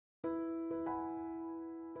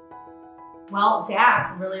Well,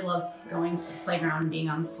 Zach really loves going to the playground and being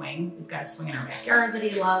on the swing. We've got a swing in our backyard that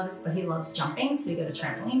he loves, but he loves jumping, so we go to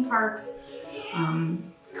trampoline parks.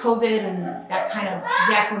 COVID and that kind of,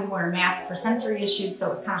 Zach wouldn't wear a mask for sensory issues, so it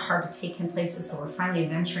was kind of hard to take him places, so we're finally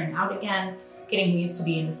venturing out again, getting him used to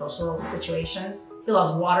being in social situations. He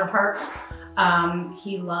loves water parks.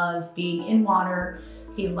 He loves being in water.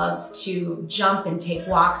 He loves to jump and take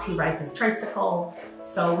walks. He rides his tricycle.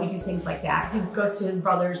 So we do things like that. He goes to his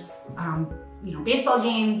brother's baseball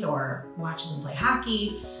games or watches him play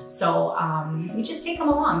hockey. So we just take him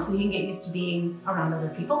along so he can get used to being around other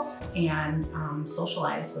people and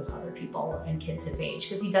socialize with other people and kids his age,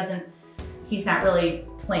 because he's not really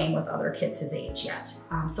playing with other kids his age yet.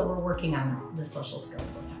 So we're working on the social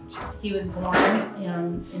skills with him too. He was born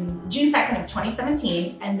in June 2nd of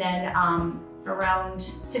 2017, and then around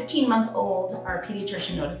 15 months old, our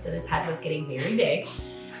pediatrician noticed that his head was getting very big.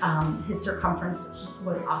 His circumference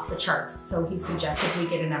was off the charts, so he suggested we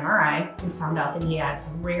get an MRI. We found out that he had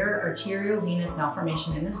a rare arteriovenous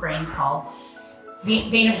malformation in his brain called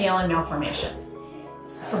vein of Galen malformation.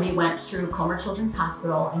 So we went through Comer Children's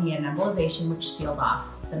Hospital and he had an embolization which sealed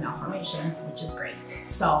off the malformation, which is great.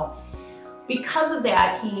 So because of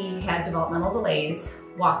that, he had developmental delays,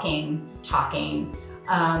 walking, talking.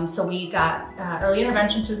 So we got early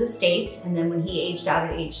intervention through the state, and then when he aged out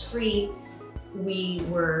at age 3, we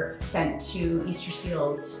were sent to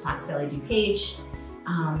Easterseals Fox Valley DuPage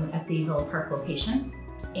at the Villa Park location,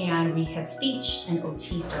 and we had speech and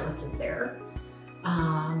OT services there.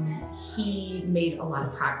 He made a lot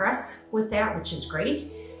of progress with that, which is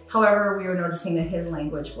great. However, we were noticing that his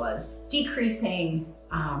language was decreasing.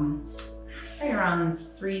 Right around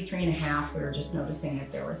 3.5, we were just noticing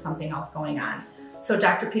that there was something else going on. So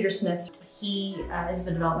Dr. Peter Smith, he is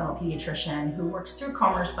the developmental pediatrician who works through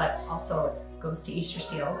Comer's, but also goes to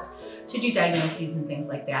Easterseals to do diagnoses and things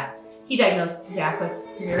like that. He diagnosed Zach with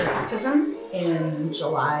severe autism in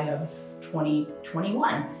July of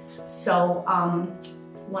 2021. So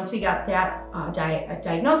once we got that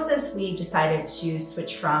diagnosis, we decided to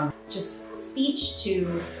switch from just speech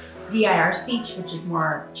to DIR speech, which is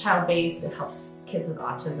more child-based. It helps kids with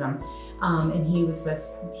autism. And he is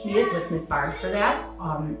with Miss Barb for that,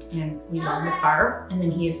 and we love Miss Barb. And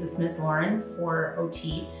then he is with Miss Lauren for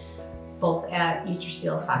OT, both at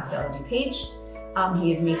Easterseals Fox Valley DuPage.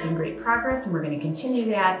 He is making great progress, and we're going to continue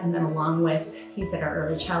that. And then along with, he's at our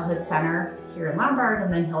early childhood center here in Lombard,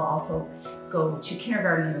 and then he'll also go to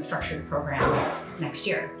kindergarten in the structured program next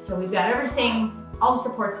year. So we've got everything, all the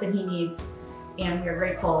supports that he needs. And we are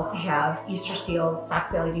grateful to have Easterseals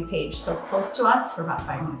Fox Valley DuPage so close to us. We're about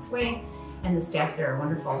 5 minutes away, and the staff there are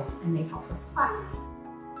wonderful, and they've helped us a lot.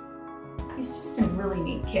 He's just a really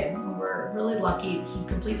neat kid, and we're really lucky. He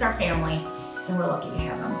completes our family, and we're lucky to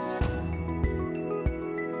have him.